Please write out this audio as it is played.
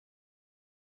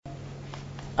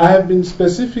I have been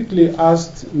specifically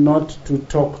asked not to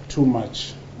talk too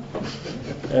much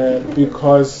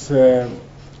because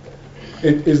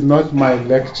it is not my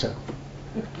lecture.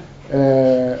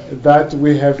 That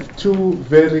we have two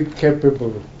very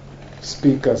capable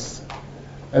speakers,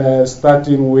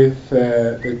 starting with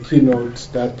the keynote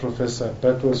that Professor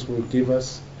Beckles will give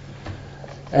us.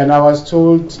 And I was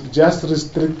told, just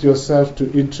restrict yourself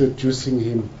to introducing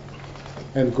him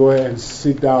and go and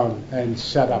sit down and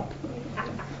shut up.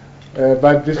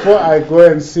 But before I go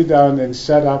and sit down and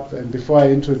shut up, and before I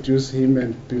introduce him,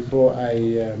 and before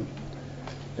I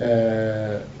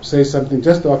say something,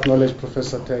 just to acknowledge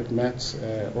Professor Ted Metz,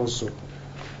 also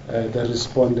the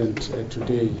respondent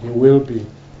today. He will be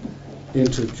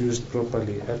introduced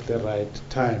properly at the right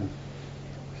time.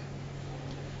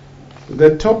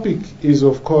 The topic is,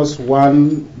 of course,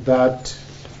 one that,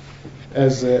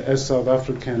 as South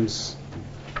Africans,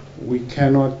 we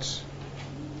cannot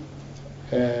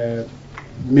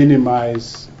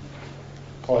minimize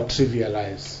or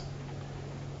trivialize.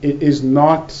 It is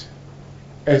not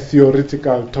a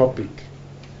theoretical topic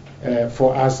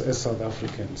for us as South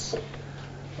Africans.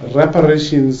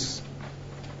 Reparations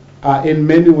are in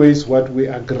many ways what we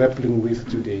are grappling with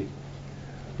today.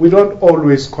 We don't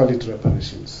always call it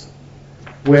reparations.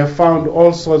 We have found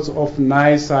all sorts of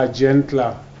nicer,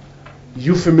 gentler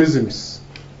euphemisms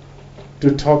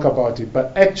to talk about it,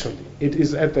 but actually it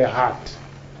is at the heart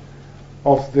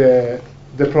of the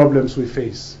problems we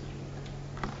face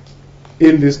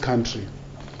in this country.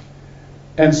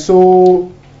 And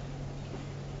so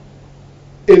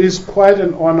it is quite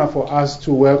an honor for us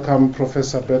to welcome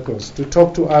Professor Beckles to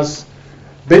talk to us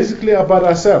basically about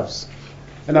ourselves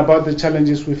and about the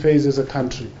challenges we face as a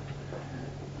country.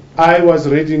 I was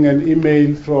reading an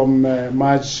email from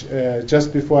March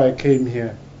just before I came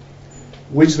here,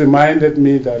 which reminded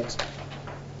me that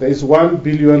there is 1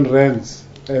 billion rands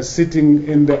sitting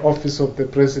in the office of the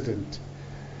president,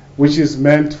 which is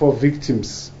meant for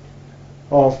victims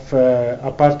of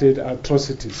apartheid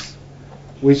atrocities,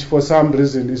 which for some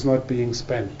reason is not being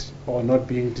spent or not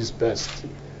being disbursed.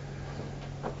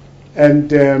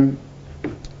 And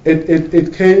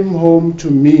it came home to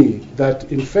me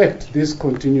that, in fact, this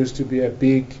continues to be a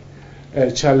big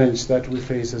challenge that we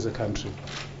face as a country.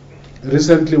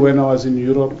 Recently, when I was in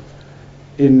Europe,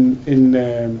 in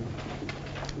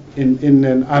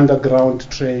an underground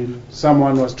train,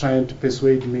 someone was trying to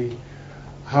persuade me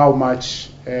how much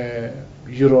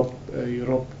Europe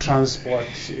transport.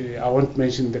 I won't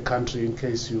mention the country in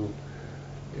case you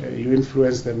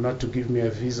influence them not to give me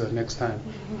a visa next time.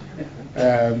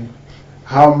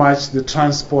 How much the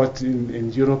transport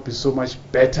in Europe is so much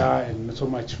better and so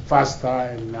much faster,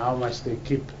 and how much they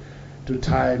keep to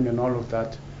time and all of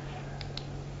that.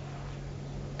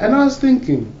 And I was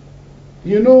thinking,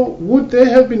 would they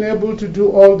have been able to do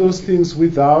all those things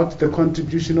without the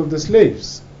contribution of the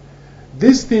slaves?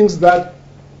 These things that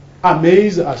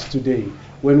amaze us today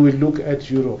when we look at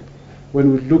Europe,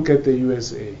 when we look at the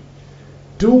USA,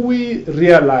 do we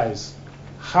realize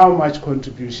how much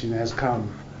contribution has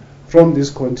come from this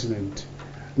continent,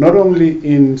 not only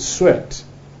in sweat,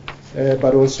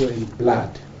 but also in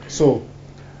blood? So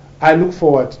I look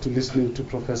forward to listening to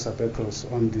Professor Beckles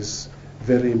on this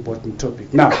very important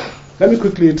topic. Now, let me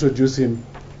quickly introduce him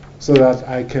so that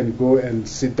I can go and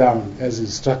sit down as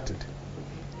instructed.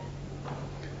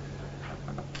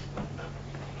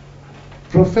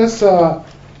 Professor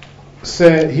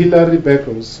Sir Hilary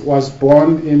Beckles was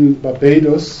born in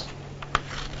Barbados.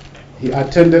 He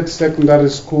attended secondary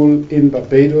school in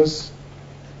Barbados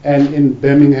and in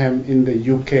Birmingham in the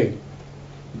UK.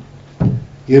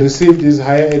 He received his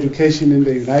higher education in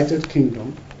the United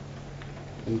Kingdom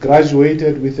and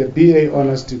graduated with a BA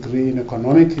Honours degree in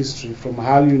Economic History from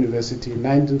Hull University in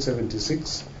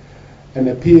 1976 and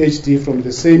a PhD from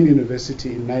the same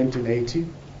university in 1980.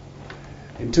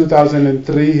 In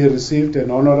 2003, he received an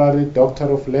honorary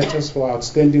Doctor of Letters for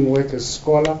outstanding work as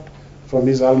scholar from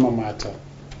his alma mater.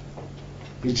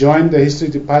 He joined the History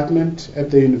Department at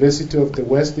the University of the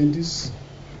West Indies,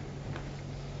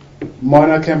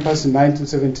 Mona campus in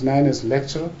 1979 as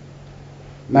lecturer.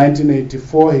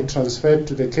 1984, he transferred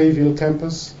to the Cave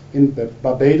campus in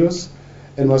Barbados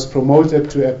and was promoted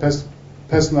to a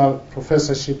personal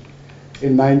professorship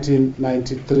in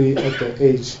 1993 at the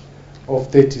age of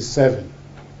 37.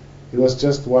 He was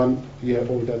just 1 year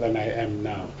older than I am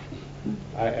now.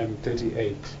 I am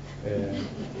 38.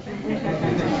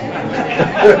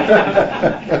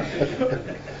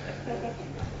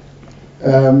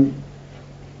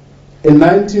 In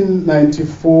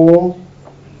 1994,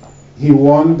 he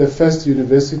won the first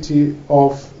University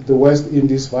of the West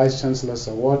Indies Vice Chancellor's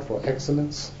Award for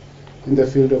Excellence in the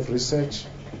field of research.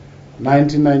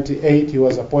 1998, he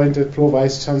was appointed Pro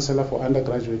Vice Chancellor for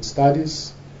Undergraduate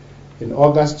Studies. In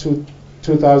August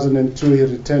 2002, he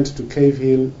returned to Cave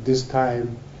Hill, this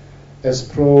time as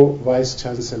Pro Vice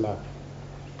Chancellor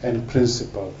and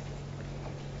Principal.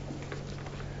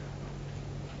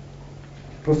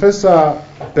 Professor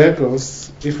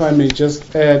Beckles, if I may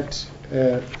just add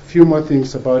a few more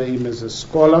things about him as a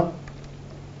scholar.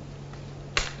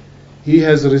 He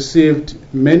has received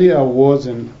many awards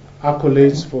and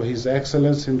accolades for his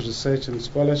excellence in research and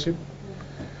scholarship,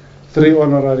 3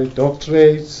 honorary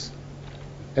doctorates,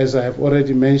 as I have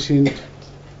already mentioned.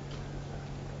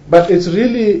 But it's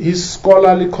really his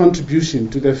scholarly contribution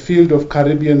to the field of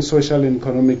Caribbean social and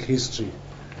economic history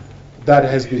that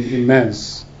has been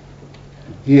immense.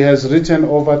 He has written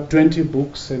over 20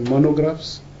 books and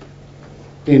monographs,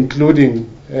 including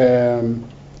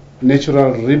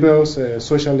Natural Rebels, a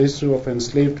social history of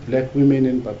enslaved black women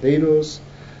in Barbados,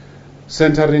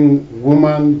 centering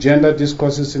women, gender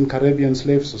discourses in Caribbean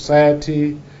slave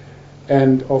society,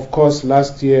 and of course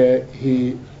last year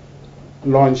he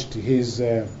launched his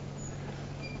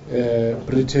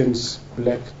Britain's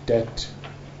Black Debt,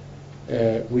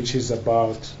 which is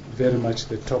about very much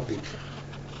the topic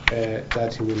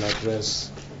that he will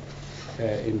address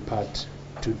in part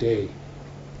today.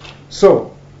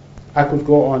 So, I could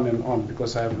go on and on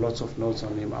because I have lots of notes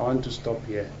on him. I want to stop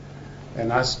here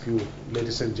and ask you,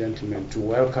 ladies and gentlemen, to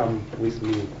welcome with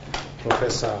me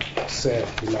Professor Sir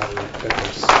Hilary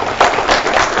Beckles.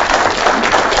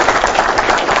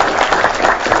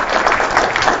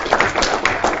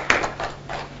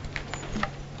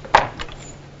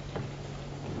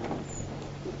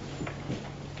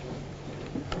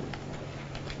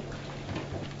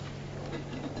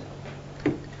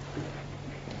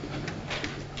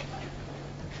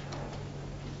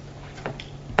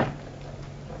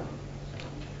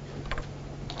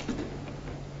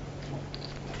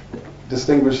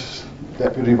 Distinguished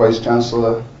Deputy Vice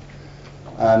Chancellor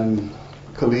and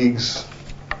colleagues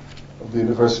of the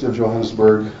University of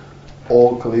Johannesburg,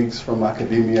 all colleagues from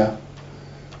academia,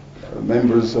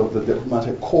 members of the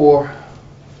Diplomatic Corps,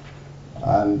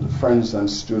 and friends and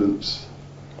students,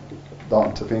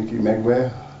 Dr. Pinky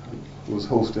Megwe, who is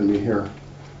hosting me here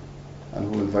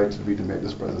and who invited me to make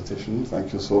this presentation.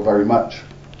 Thank you so very much.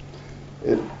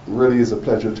 It really is a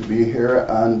pleasure to be here,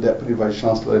 and Deputy Vice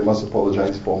Chancellor, I must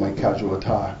apologize for my casual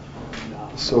attire.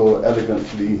 So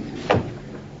elegantly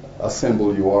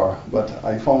assembled you are. But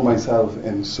I found myself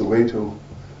in Soweto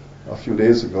a few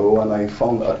days ago, and I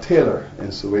found a tailor in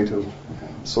Soweto.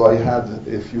 So I had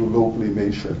a few locally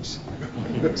made shirts.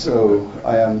 So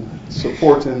I am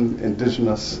supporting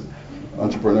indigenous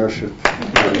entrepreneurship.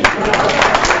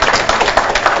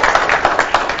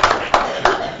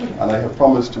 And I have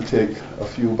promised to take a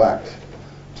few back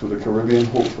to the Caribbean,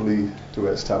 hopefully to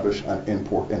establish an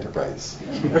import enterprise.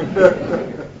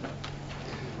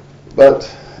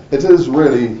 But it is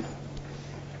really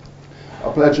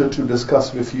a pleasure to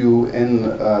discuss with you in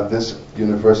this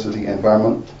university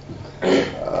environment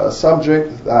a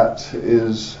subject that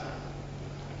is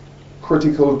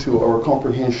critical to our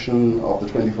comprehension of the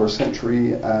 21st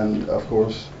century and, of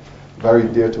course, very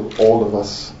dear to all of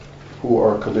us who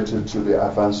are committed to the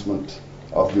advancement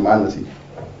of humanity.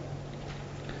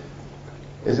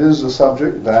 It is a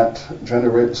subject that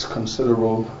generates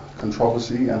considerable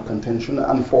controversy and contention,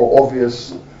 and for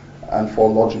obvious and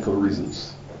for logical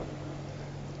reasons.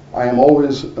 I am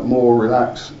always more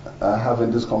relaxed having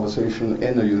this conversation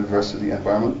in a university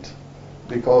environment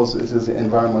because it is the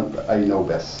environment I know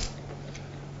best.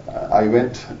 I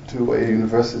went to a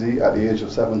university at the age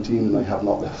of 17 and I have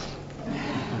not left.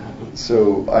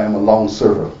 So I am a long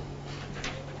server.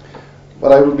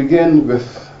 But I will begin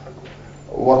with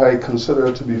what I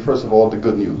consider to be, first of all, the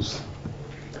good news.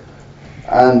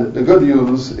 And the good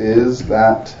news is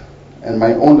that, in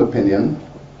my own opinion,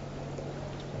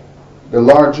 the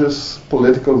largest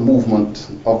political movement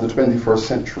of the 21st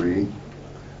century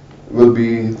will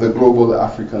be the global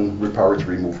African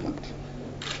reparatory movement.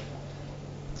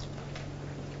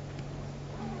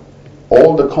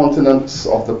 All the continents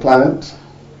of the planet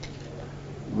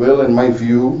will, in my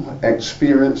view,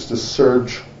 experience the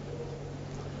surge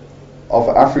of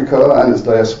Africa and its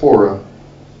diasporas,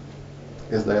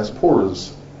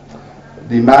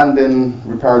 demanding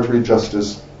reparatory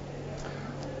justice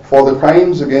for the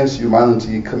crimes against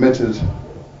humanity committed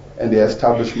in the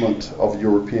establishment of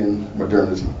European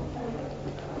modernity.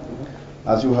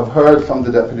 As you have heard from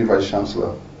the Deputy Vice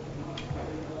Chancellor,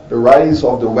 the rise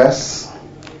of the West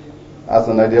as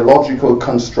an ideological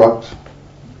construct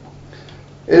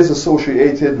is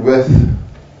associated with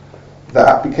the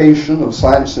application of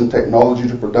science and technology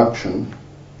to production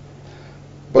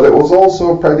But it was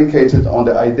also predicated on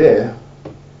the idea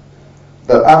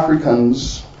that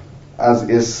Africans, as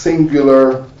a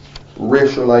singular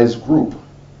racialized group,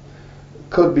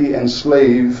 could be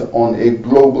enslaved on a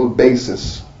global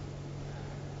basis.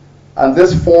 And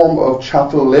this form of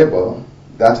chattel labor,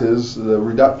 that is, the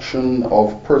reduction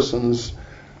of persons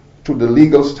to the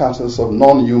legal status of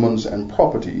non-humans and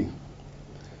property,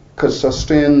 could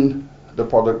sustain the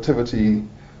productivity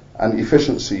and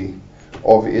efficiency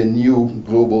of a new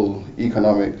global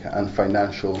economic and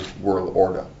financial world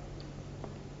order.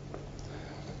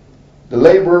 The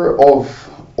labor of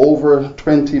over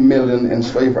 20 million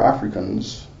enslaved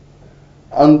Africans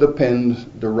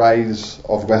underpinned the rise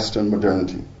of Western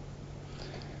modernity.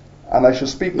 And I should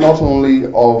speak not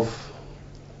only of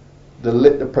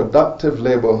the productive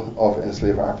labor of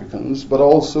enslaved Africans, but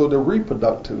also the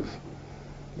reproductive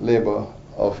labor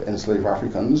of enslaved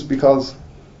Africans, because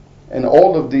in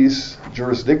all of these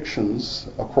jurisdictions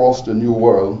across the New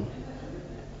World,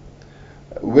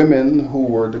 women who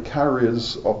were the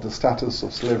carriers of the status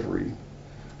of slavery,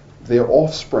 their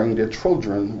offspring, their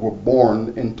children, were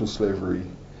born into slavery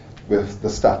with the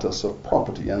status of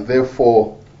property, and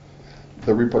therefore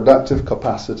the reproductive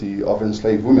capacity of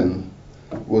enslaved women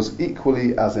was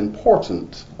equally as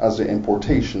important as the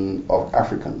importation of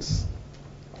Africans.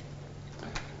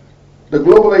 The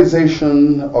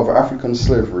globalization of African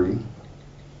slavery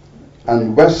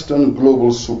and Western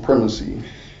global supremacy,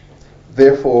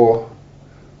 therefore,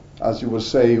 as you would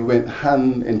say, went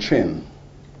hand in chain,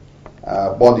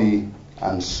 body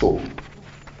and soul.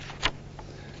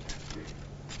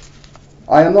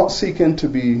 I am not seeking to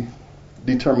be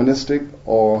deterministic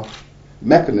or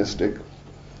mechanistic,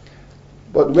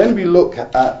 but when we look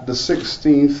at the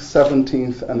 16th,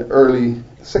 17th, and early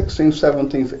 16th,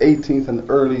 17th, 18th, and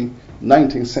early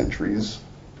 19th centuries,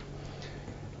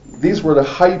 these were the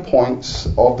high points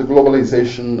of the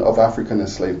globalization of African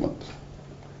enslavement.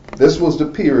 This was the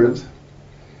period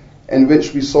in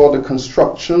which we saw the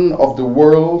construction of the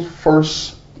world's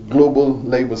first global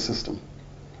labor system.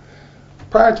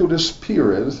 Prior to this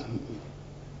period,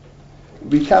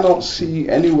 we cannot see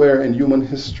anywhere in human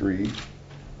history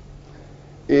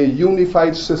a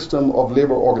unified system of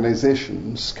labor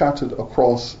organization scattered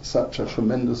across such a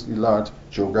tremendously large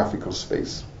geographical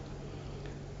space.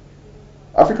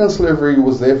 African slavery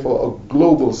was therefore a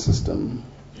global system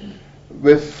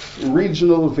with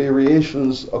regional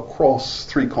variations across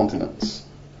 3 continents.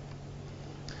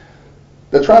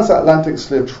 The transatlantic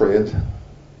slave trade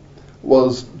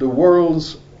was the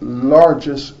world's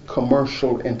largest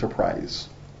commercial enterprise.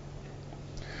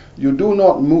 You do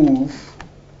not move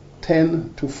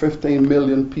 10 to 15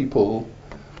 million people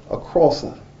across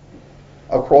an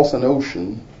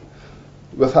ocean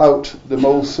without the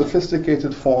most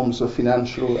sophisticated forms of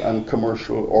financial and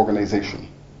commercial organization.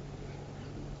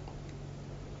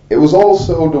 It was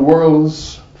also the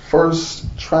world's first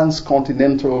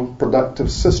transcontinental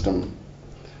productive system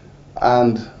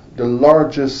and the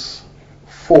largest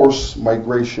forced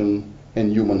migration in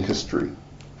human history.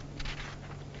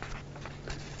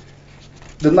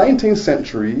 The 19th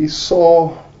century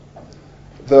saw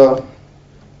the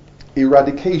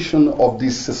eradication of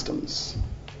these systems.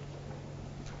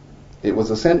 It was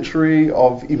a century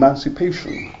of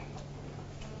emancipation.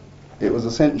 It was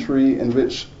a century in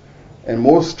which, in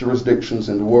most jurisdictions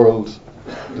in the world,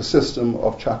 the system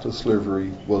of chattel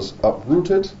slavery was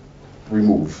uprooted,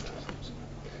 removed.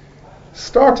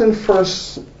 Starting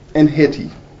first in Haiti,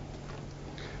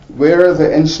 where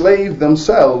the enslaved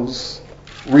themselves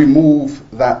removed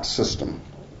that system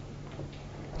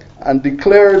and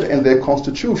declared in their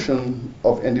Constitution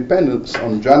of Independence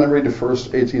on January the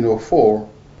 1st, 1804,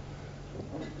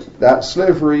 that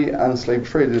slavery and slave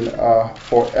trading are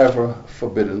forever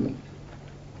forbidden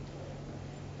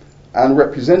and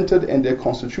represented in their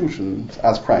Constitution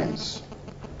as crimes.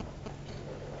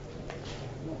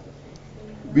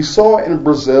 We saw in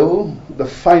Brazil the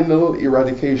final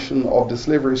eradication of the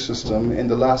slavery system in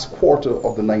the last quarter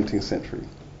of the 19th century.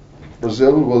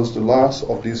 Brazil was the last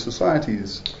of these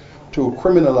societies to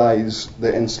criminalize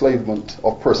the enslavement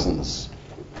of persons.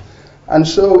 And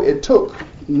so it took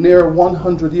near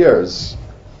 100 years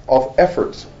of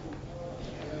effort,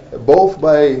 both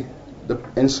by the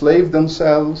enslaved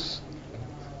themselves,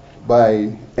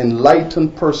 by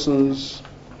enlightened persons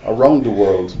around the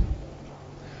world,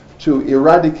 to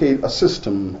eradicate a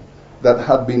system that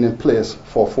had been in place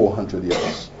for 400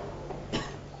 years.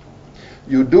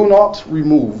 You do not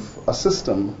remove a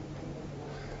system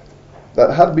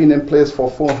that had been in place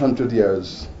for 400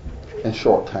 years in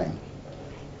short time.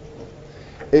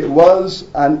 It was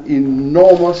an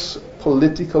enormous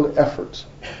political effort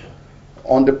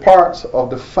on the part of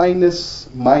the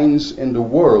finest minds in the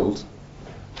world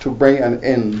to bring an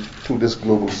end to this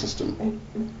global system.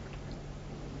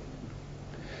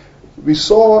 We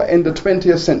saw in the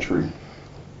 20th century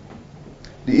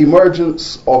the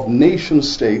emergence of nation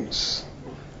states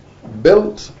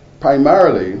built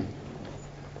primarily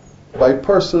by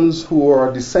persons who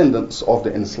are descendants of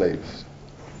the enslaved.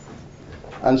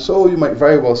 And so you might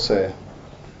very well say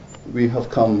we have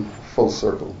come full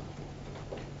circle.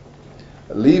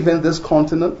 Leaving this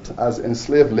continent as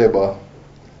enslaved labor,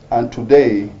 and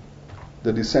today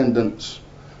the descendants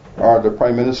are the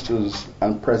prime ministers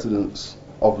and presidents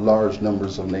of large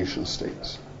numbers of nation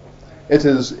states. It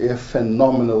is a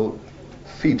phenomenal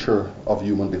feature of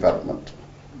human development.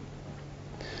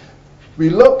 We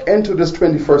look into this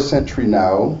 21st century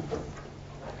now,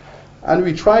 and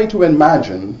we try to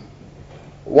imagine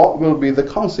what will be the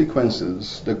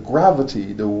consequences, the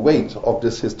gravity, the weight of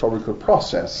this historical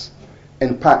process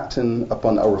impacting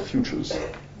upon our futures.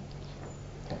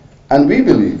 And we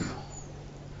believe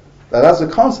that as a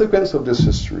consequence of this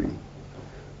history,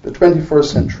 the 21st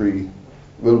century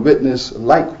will witness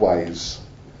likewise,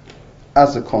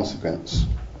 as a consequence,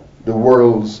 the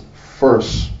world's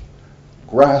first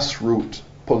grassroots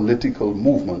political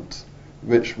movement,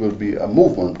 which will be a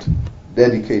movement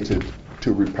dedicated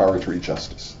to reparatory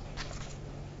justice.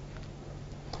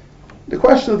 The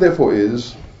question, therefore,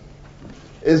 is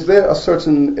there a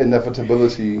certain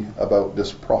inevitability about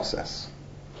this process?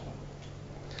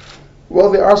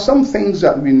 Well, there are some things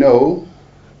that we know,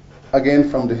 again,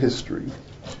 from the history.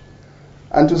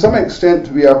 And to some extent,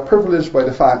 we are privileged by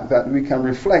the fact that we can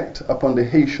reflect upon the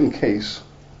Haitian case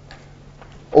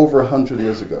over 100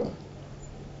 years ago,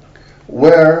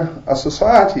 where a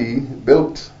society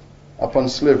built upon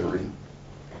slavery,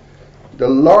 the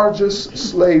largest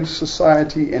slave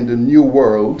society in the New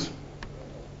World,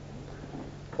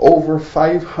 over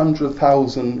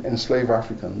 500,000 enslaved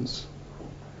Africans,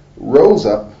 rose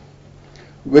up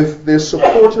with their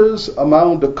supporters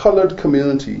among the colored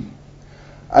community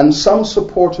and some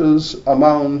supporters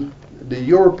among the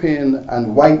European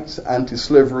and white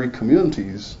anti-slavery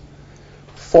communities,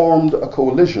 formed a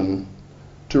coalition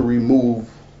to remove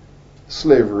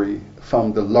slavery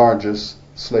from the largest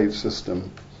slave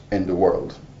system in the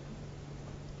world,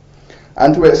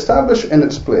 and to establish in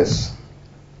its place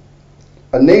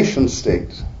a nation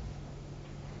state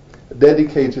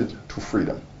dedicated to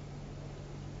freedom.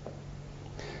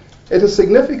 It is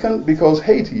significant because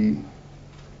Haiti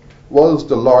was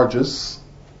the largest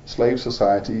slave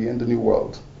society in the New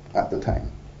World at the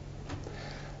time.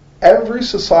 Every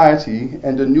society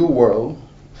in the New World,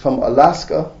 from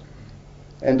Alaska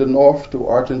in the north to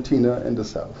Argentina in the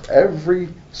south, every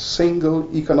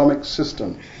single economic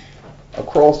system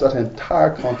across that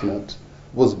entire continent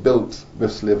was built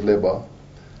with slave labor.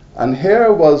 And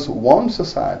here was one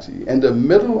society in the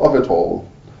middle of it all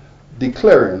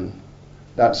declaring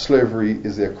that slavery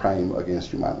is a crime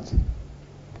against humanity.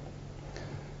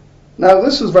 Now,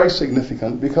 this is very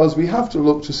significant because we have to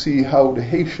look to see how the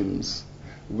Haitians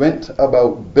went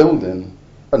about building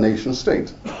a nation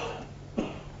state.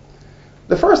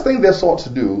 The first thing they sought to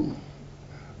do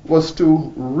was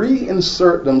to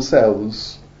reinsert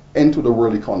themselves into the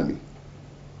world economy.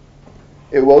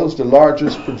 It was the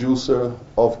largest producer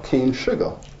of cane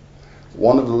sugar,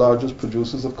 one of the largest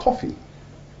producers of coffee,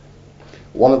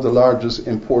 one of the largest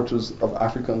importers of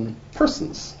African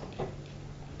persons.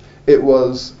 It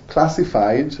was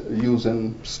classified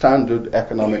using standard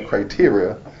economic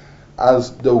criteria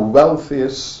as the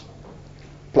wealthiest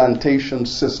plantation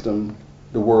system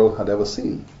the world had ever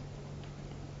seen.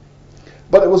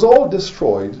 But it was all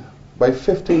destroyed by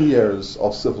 15 years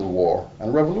of civil war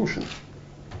and revolution.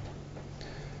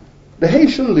 The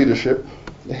Haitian leadership,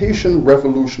 the Haitian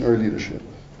revolutionary leadership,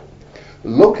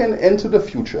 looking into the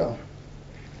future,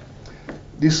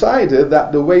 decided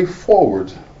that the way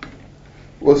forward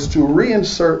was to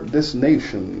reinsert this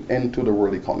nation into the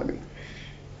world economy.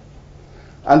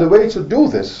 And the way to do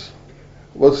this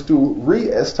was to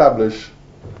re-establish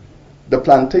the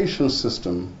plantation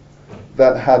system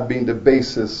that had been the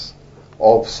basis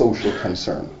of social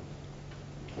concern.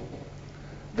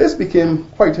 This became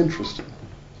quite interesting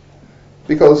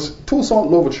because Toussaint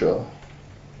Louverture,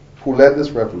 who led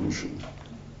this revolution,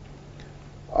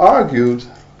 argued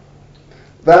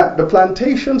that the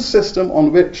plantation system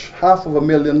on which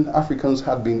 500,000 Africans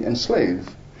had been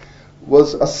enslaved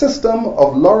was a system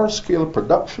of large-scale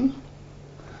production,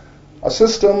 a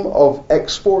system of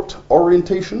export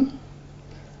orientation,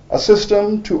 a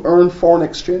system to earn foreign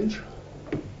exchange,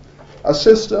 a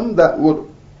system that would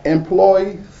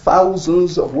employ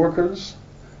thousands of workers,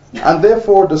 and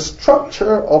therefore the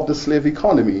structure of the slave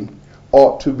economy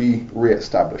ought to be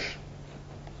re-established.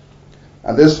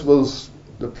 And this was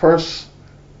the first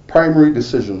primary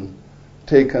decision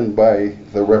taken by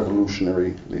the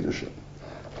revolutionary leadership.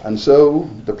 And so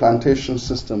the plantation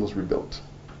system was rebuilt.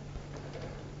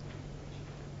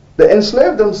 The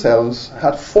enslaved themselves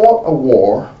had fought a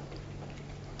war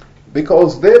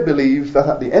because they believed that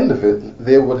at the end of it,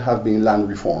 there would have been land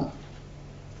reform.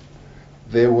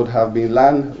 There would have been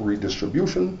land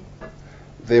redistribution.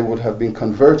 They would have been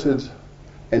converted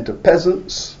into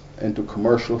peasants, into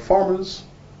commercial farmers.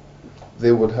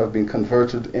 They would have been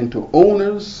converted into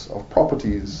owners of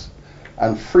properties,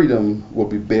 and freedom would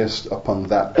be based upon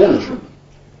that ownership.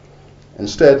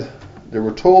 Instead, they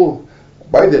were told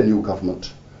by their new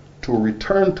government to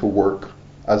return to work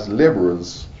as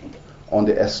laborers on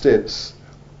the estates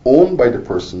owned by the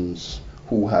persons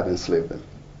who had enslaved them.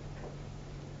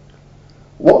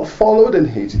 What followed in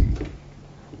Haiti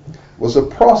was a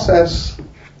process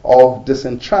of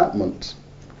disenchantment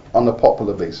on a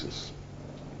popular basis.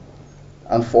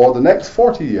 And for the next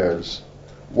 40 years,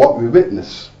 what we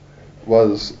witnessed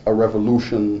was a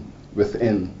revolution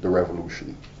within the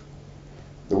revolution.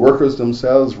 The workers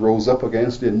themselves rose up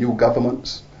against their new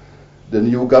governments. The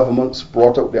new governments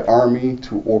brought out the army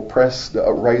to oppress the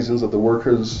uprisings of the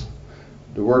workers.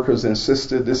 The workers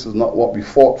insisted this is not what we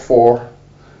fought for.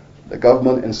 The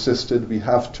government insisted we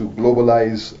have to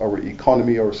globalize our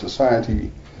economy, our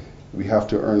society. We have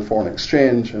to earn foreign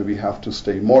exchange, and we have to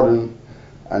stay modern.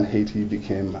 And Haiti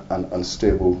became an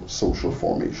unstable social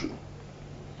formation.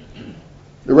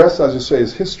 The rest, as you say,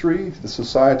 is history. The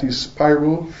society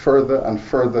spiraled further and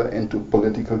further into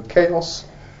political chaos,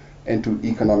 into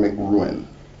economic ruin.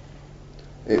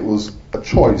 It was a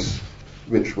choice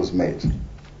which was made.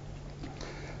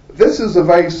 This is a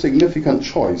very significant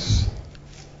choice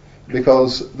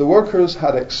because the workers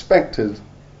had expected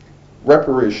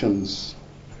reparations.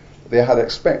 They had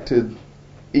expected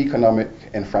economic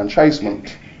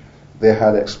enfranchisement. They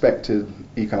had expected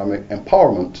economic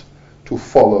empowerment to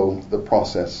follow the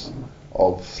process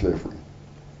of slavery.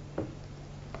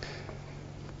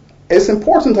 It's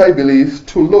important, I believe,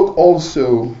 to look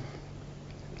also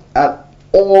at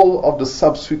all of the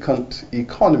subsequent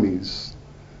economies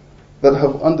that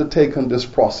have undertaken this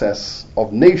process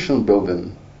of nation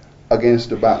building against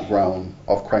the background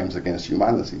of crimes against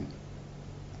humanity.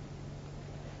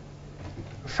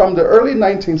 From the early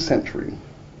 19th century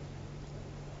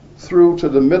through to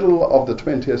the middle of the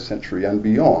 20th century and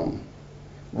beyond,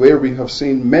 where we have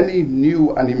seen many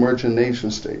new and emerging nation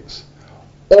states,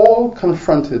 all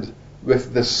confronted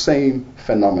with the same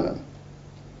phenomenon.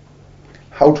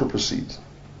 How to proceed?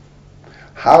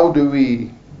 How do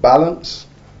we balance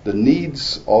the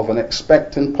needs of an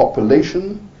expectant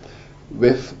population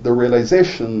with the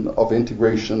realization of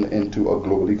integration into a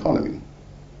global economy?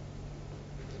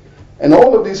 In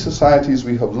all of these societies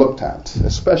we have looked at,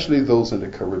 especially those in the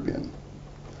Caribbean,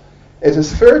 it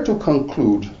is fair to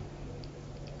conclude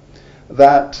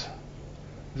that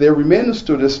there remains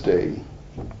to this day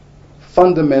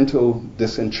fundamental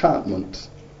disenchantment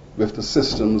with the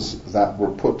systems that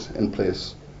were put in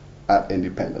place at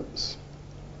independence.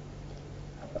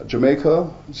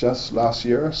 Jamaica, just last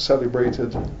year,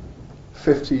 celebrated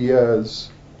 50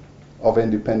 years of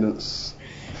independence,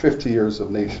 50 years of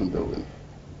nation building.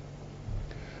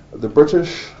 The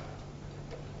British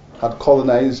had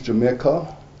colonized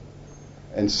Jamaica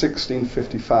in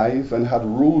 1655 and had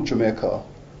ruled Jamaica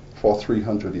for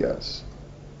 300 years.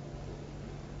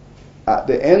 At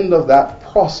the end of that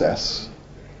process,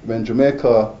 when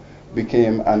Jamaica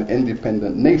became an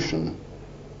independent nation,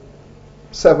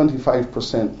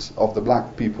 75% of the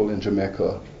black people in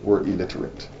Jamaica were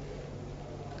illiterate.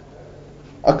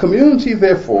 A community,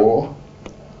 therefore,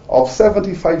 of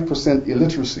 75%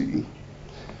 illiteracy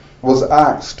was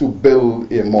asked to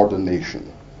build a modern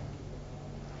nation,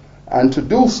 and to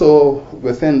do so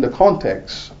within the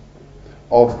context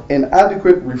of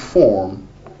inadequate reform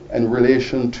in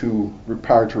relation to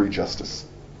reparatory justice.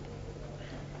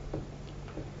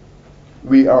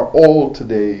 We are all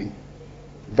today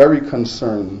very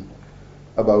concerned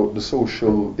about the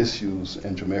social issues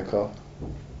in Jamaica,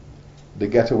 the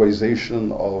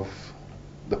ghettoization of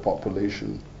the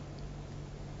population,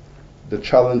 the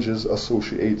challenges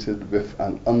associated with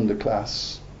an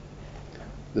underclass,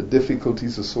 the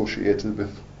difficulties associated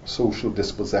with social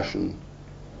dispossession,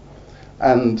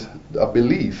 and a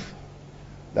belief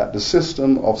that the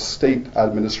system of state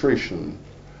administration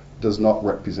does not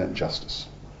represent justice.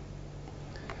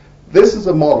 This is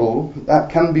a model that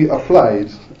can be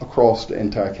applied across the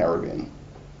entire Caribbean.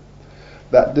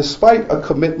 That despite a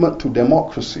commitment to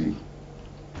democracy,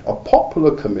 a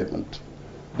popular commitment,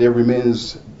 there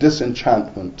remains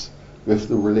disenchantment with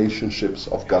the relationships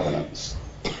of governance.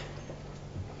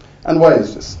 And why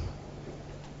is this?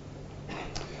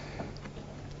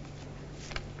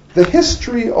 The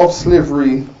history of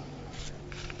slavery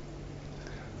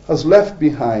has left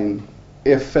behind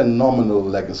a phenomenal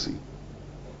legacy.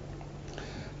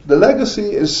 The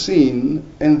legacy is seen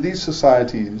in these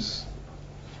societies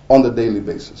on a daily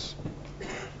basis.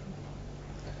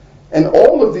 In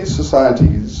all of these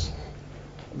societies,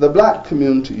 the black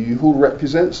community, who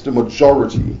represents the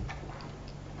majority,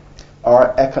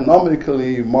 are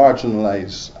economically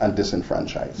marginalized and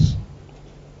disenfranchised.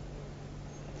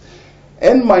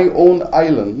 In my own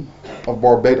island of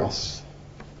Barbados,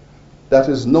 that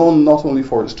is known not only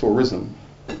for its tourism,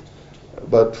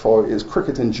 but for its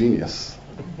cricketing genius.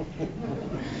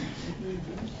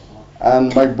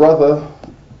 And my brother,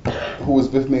 who was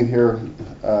with me here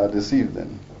this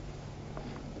evening,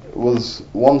 was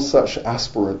one such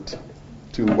aspirant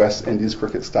to West Indies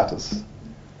cricket status.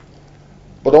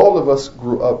 But all of us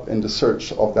grew up in the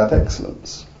search of that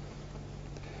excellence.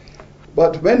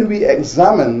 But when we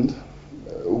examined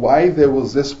why there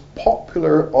was this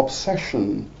popular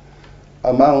obsession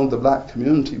among the black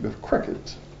community with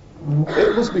cricket,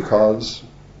 it was because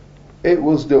it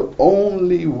was the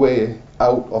only way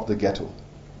out of the ghetto.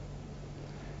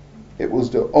 It was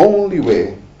the only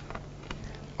way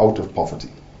out of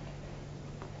poverty.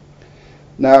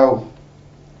 Now,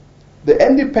 the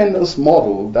independence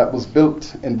model that was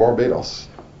built in Barbados,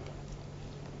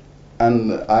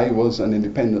 and I was an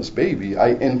independence baby.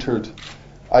 I entered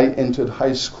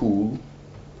high school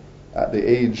at the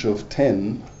age of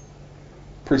 10,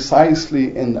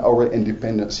 precisely in our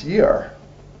independence year.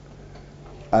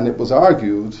 And it was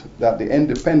argued that the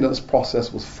independence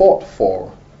process was fought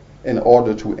for in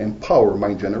order to empower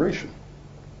my generation.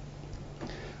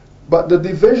 But the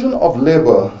division of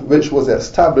labor which was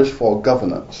established for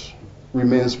governance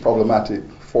remains problematic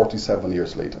 47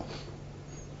 years later.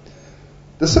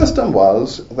 The system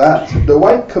was that the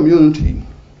white community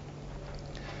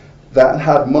that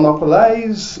had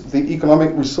monopolized the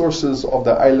economic resources of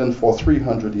the island for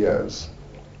 300 years,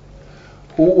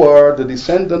 who were the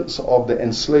descendants of the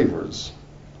enslavers,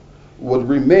 would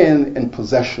remain in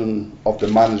possession of the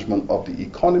management of the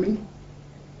economy,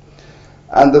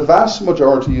 and the vast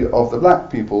majority of the black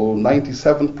people,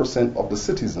 97% of the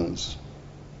citizens,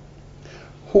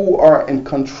 who are in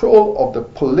control of the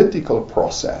political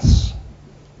process,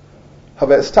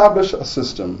 have established a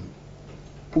system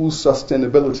whose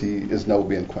sustainability is now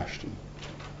being questioned.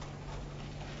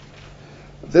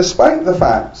 Despite the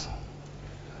fact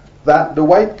that the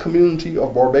white community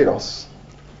of Barbados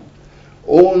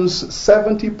owns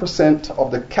 70%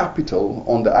 of the capital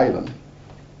on the island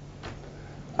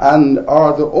and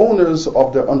are the owners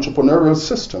of the entrepreneurial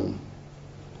system,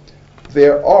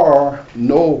 there are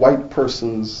no white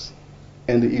persons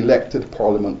in the elected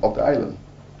parliament of the island.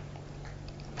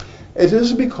 It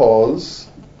is because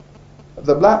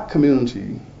the black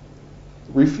community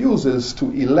refuses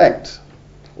to elect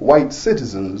white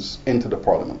citizens into the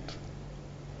parliament.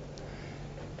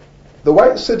 The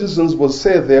white citizens will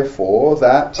say, therefore,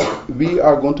 that we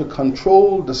are going to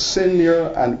control the senior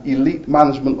and elite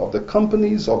management of the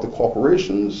companies, of the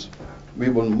corporations. We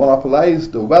will monopolize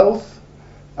the wealth,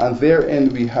 and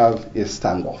therein we have a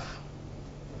standoff.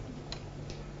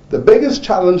 The biggest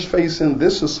challenge facing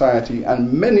this society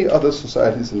and many other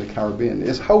societies in the Caribbean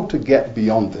is how to get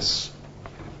beyond this,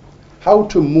 how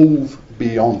to move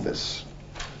beyond this,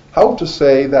 how to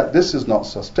say that this is not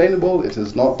sustainable, it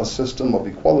is not a system of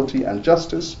equality and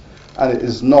justice, and it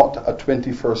is not a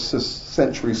 21st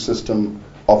century system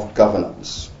of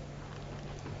governance.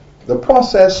 The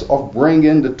process of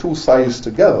bringing the two sides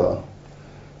together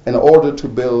in order to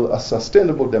build a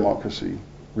sustainable democracy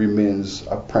remains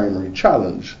a primary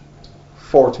challenge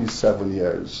 47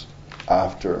 years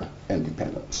after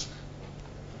independence.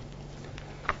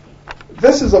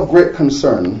 This is of great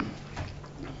concern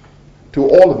to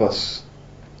all of us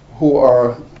who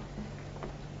are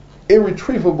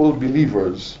irretrievable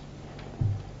believers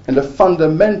in the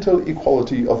fundamental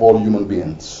equality of all human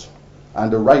beings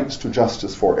and the rights to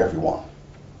justice for everyone.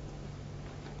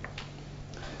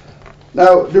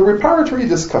 Now, the reparatory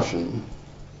discussion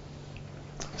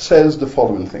says the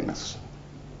following things.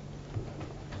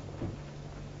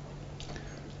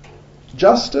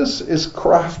 Justice is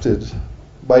crafted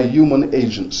by human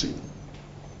agency.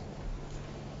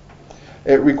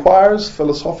 It requires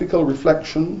philosophical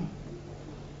reflection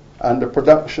and the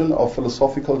production of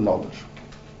philosophical knowledge.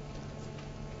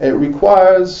 It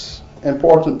requires,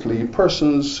 importantly,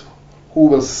 persons who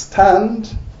will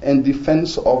stand in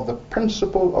defense of the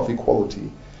principle of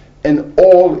equality in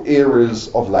all areas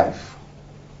of life.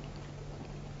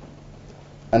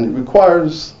 And it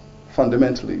requires,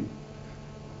 fundamentally,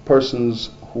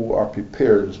 persons who are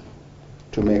prepared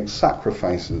to make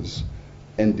sacrifices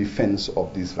in defense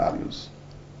of these values.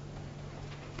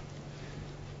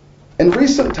 In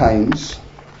recent times,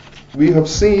 we have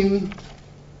seen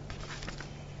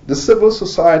the civil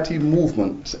society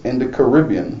movement in the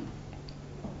Caribbean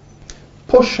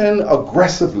pushing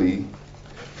aggressively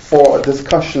for a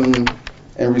discussion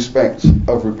in respect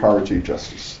of reparative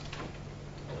justice.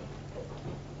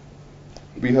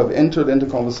 We have entered into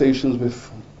conversations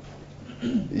with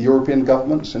European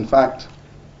governments. In fact,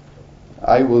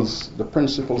 I was the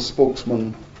principal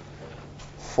spokesman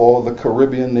for the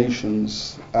Caribbean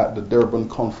nations at the Durban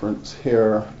conference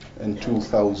here in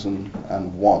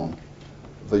 2001,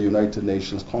 the United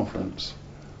Nations Conference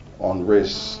on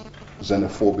Race,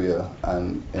 Xenophobia,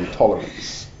 and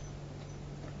Intolerance.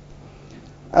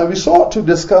 And we sought to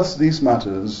discuss these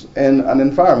matters in an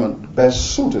environment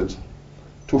best suited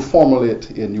to formulate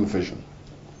a new vision,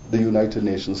 the United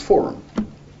Nations Forum.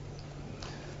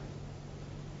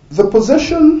 The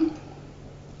position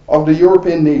of the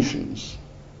European nations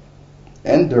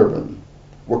in Durban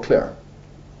were clear.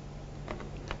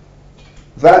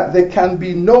 That there can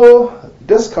be no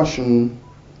discussion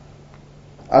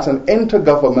at an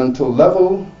intergovernmental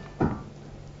level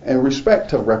in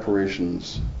respect of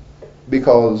reparations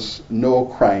because no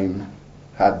crime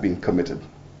had been committed.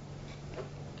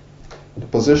 The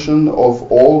position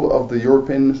of all of the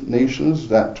European nations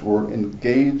that were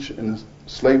engaged in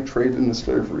slave trade and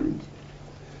slavery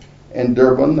in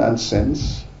Durban and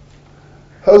since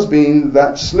has been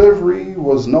that slavery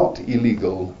was not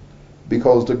illegal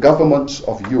because the governments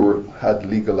of Europe had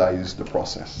legalized the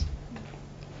process.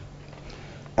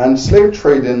 And slave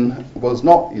trading was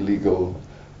not illegal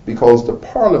because the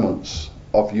parliaments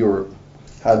of Europe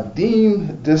had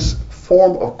deemed this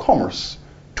form of commerce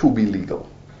to be legal.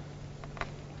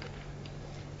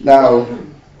 Now,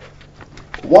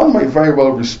 one might very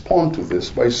well respond to this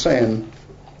by saying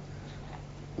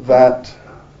that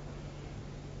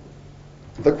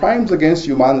the crimes against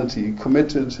humanity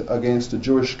committed against the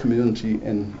Jewish community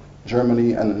in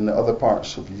Germany and in other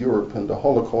parts of Europe and the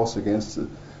Holocaust against the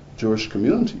Jewish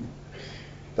community,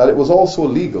 that it was also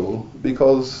legal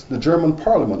because the German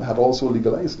parliament had also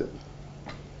legalized it.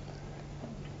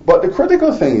 But the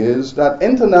critical thing is that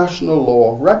international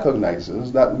law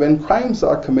recognizes that when crimes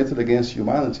are committed against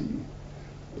humanity,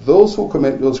 those who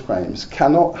commit those crimes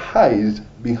cannot hide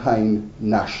behind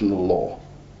national law.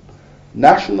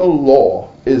 National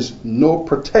law is no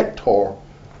protector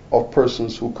of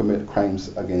persons who commit crimes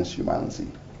against humanity.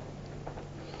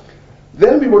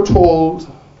 Then we were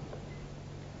told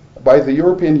by the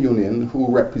European Union,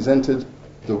 who represented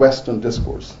the Western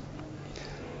discourse,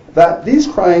 that these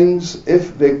crimes,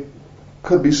 if they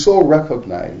could be so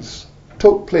recognized,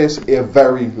 took place a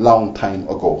very long time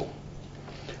ago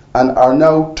and are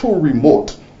now too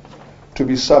remote to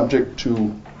be subject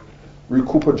to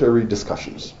recuperatory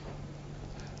discussions.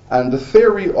 And the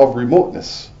theory of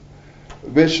remoteness,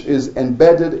 which is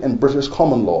embedded in British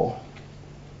common law,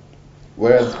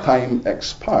 where time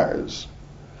expires,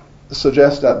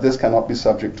 suggests that this cannot be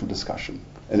subject to discussion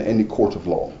in any court of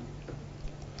law.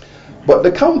 But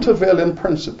the countervailing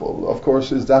principle, of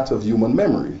course, is that of human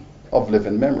memory, of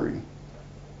living memory.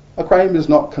 A crime is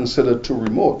not considered too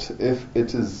remote if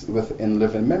it is within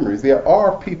living memory. There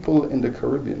are people in the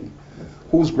Caribbean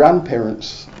whose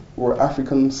grandparents were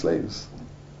African slaves.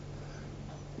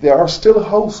 There are still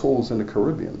households in the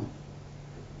Caribbean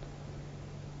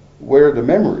where the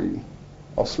memory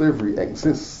of slavery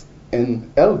exists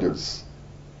in elders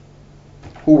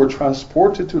who were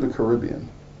transported to the Caribbean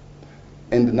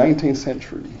in the 19th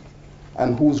century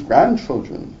and whose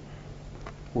grandchildren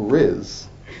were raised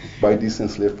by these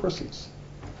enslaved persons.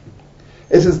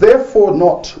 It is therefore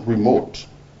not remote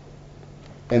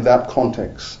in that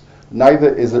context.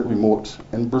 Neither is it remote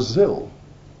in Brazil,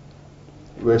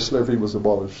 where slavery was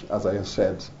abolished, as I have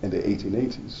said, in the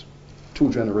 1880s,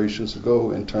 2 generations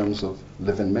ago in terms of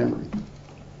living memory.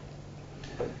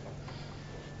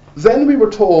 Then we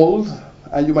were told,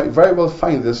 and you might very well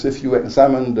find this if you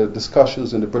examine the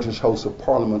discussions in the British House of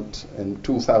Parliament in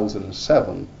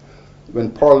 2007,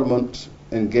 when Parliament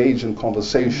engaged in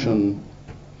conversation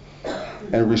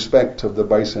in respect of the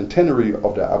bicentenary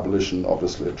of the abolition of the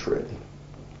slave trade.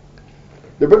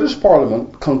 The British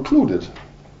Parliament concluded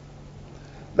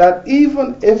that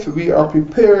even if we are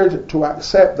prepared to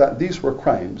accept that these were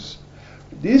crimes,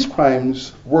 these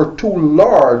crimes were too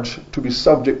large to be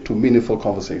subject to meaningful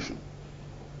conversation.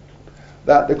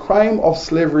 That the crime of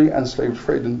slavery and slave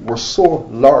trading were so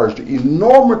large, the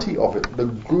enormity of it, the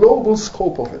global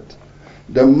scope of it,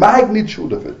 the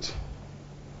magnitude of it,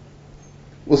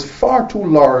 was far too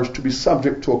large to be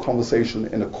subject to a conversation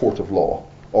in a court of law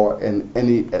or in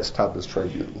any established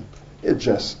tribunal. It's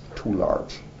just too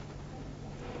large.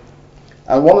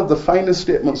 And one of the finest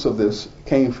statements of this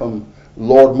came from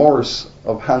Lord Morris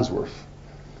of Handsworth,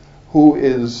 who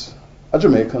is a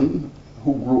Jamaican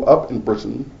who grew up in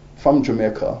Britain from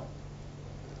Jamaica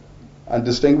and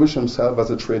distinguished himself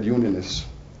as a trade unionist.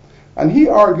 And he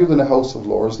argued in the House of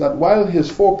Lords that while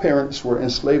his foreparents were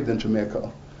enslaved in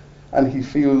Jamaica, and he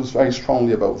feels very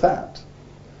strongly about that,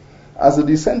 as a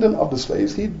descendant of the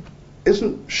slaves, he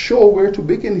isn't sure where to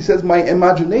begin. He says, my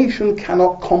imagination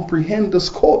cannot comprehend the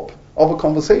scope of a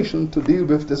conversation to deal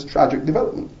with this tragic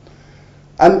development.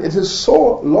 And it is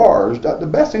so large that the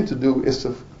best thing to do is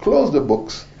to close the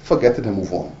books, forget it, and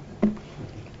move on.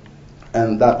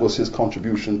 And that was his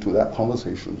contribution to that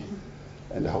conversation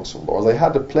in the House of Lords. I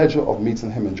had the pleasure of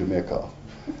meeting him in Jamaica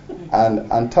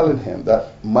and telling him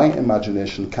that my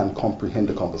imagination can comprehend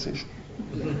the conversation.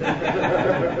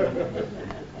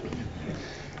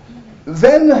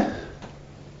 Then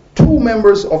two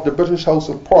members of the British House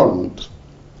of Parliament,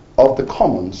 of the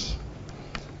Commons,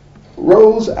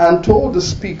 rose and told the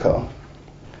Speaker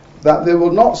that they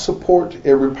will not support a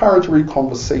reparatory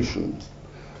conversation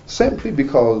simply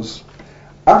because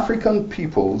African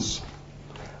peoples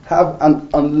have an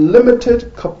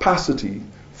unlimited capacity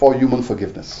for human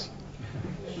forgiveness.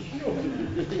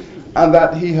 And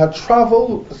that he had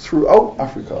traveled throughout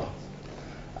Africa,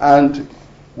 and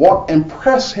what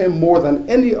impressed him more than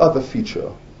any other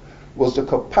feature was the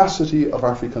capacity of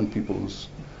African peoples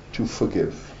to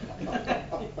forgive.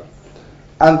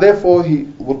 And therefore he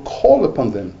would call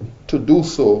upon them to do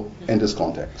so in this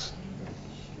context.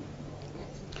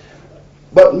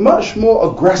 But much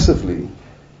more aggressively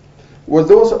were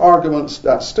those arguments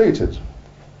that stated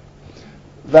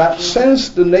that since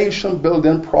the nation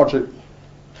building project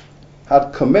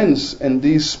had commenced in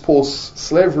these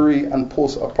post-slavery and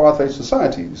post-apartheid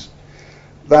societies,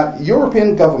 that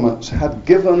European governments had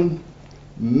given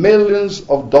millions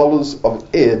of dollars of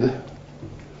aid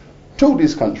to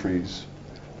these countries,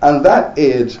 and that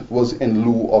aid was in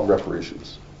lieu of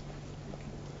reparations.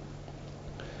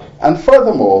 And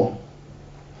furthermore,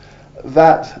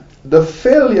 that the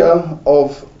failure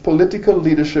of political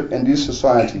leadership in these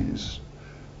societies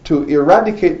to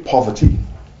eradicate poverty,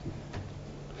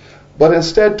 but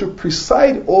instead to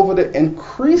preside over the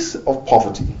increase of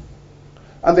poverty.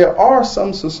 And there are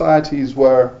some societies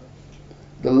where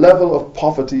the level of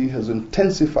poverty has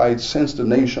intensified since the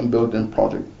nation building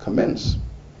project commenced.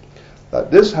 That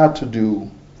this had to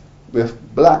do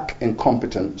with black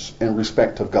incompetence in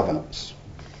respect of governance.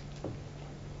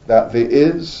 That there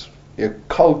is a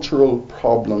cultural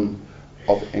problem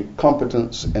of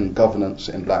incompetence in governance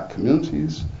in black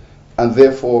communities, and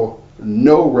therefore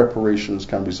no reparations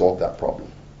can resolve that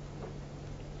problem.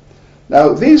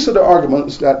 Now, these are the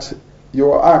arguments that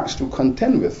you are asked to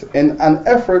contend with in an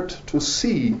effort to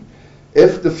see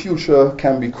if the future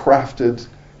can be crafted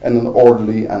in an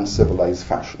orderly and civilized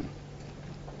fashion.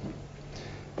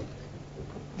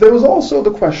 There was also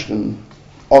the question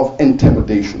of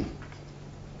intimidation.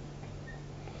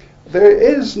 There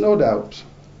is no doubt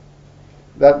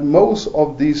that most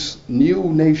of these new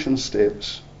nation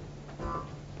states,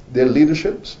 their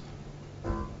leaderships,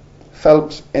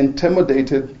 felt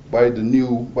intimidated by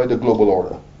the global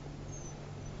order.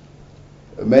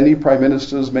 Many prime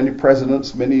ministers, many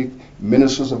presidents, many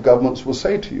ministers of governments will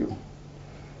say to you,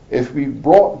 if we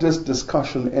brought this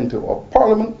discussion into our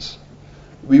parliaments,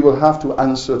 we will have to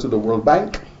answer to the World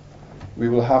Bank, we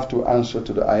will have to answer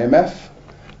to the IMF,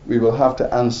 we will have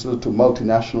to answer to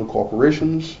multinational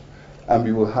corporations, and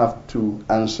we will have to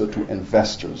answer to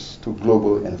investors, to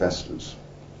global investors.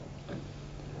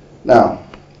 Now,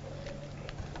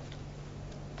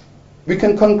 we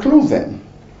can conclude then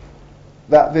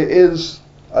that there is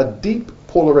a deep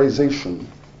polarization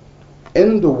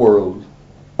in the world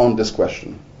on this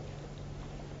question.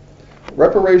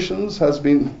 Reparations has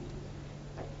been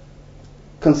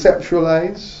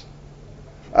conceptualized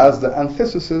as the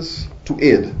antithesis to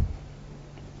aid.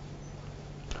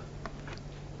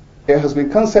 It has been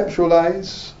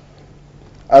conceptualized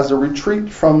as a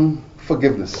retreat from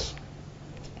forgiveness.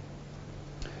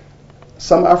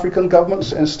 Some African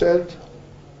governments instead,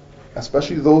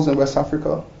 especially those in West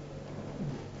Africa,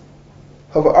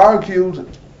 have argued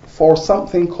for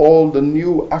something called the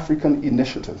New African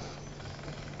Initiative.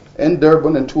 In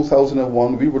Durban in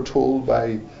 2001, we were told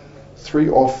by 3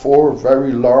 or 4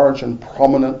 very large and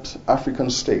prominent African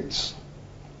states,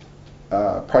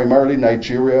 primarily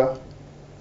Nigeria,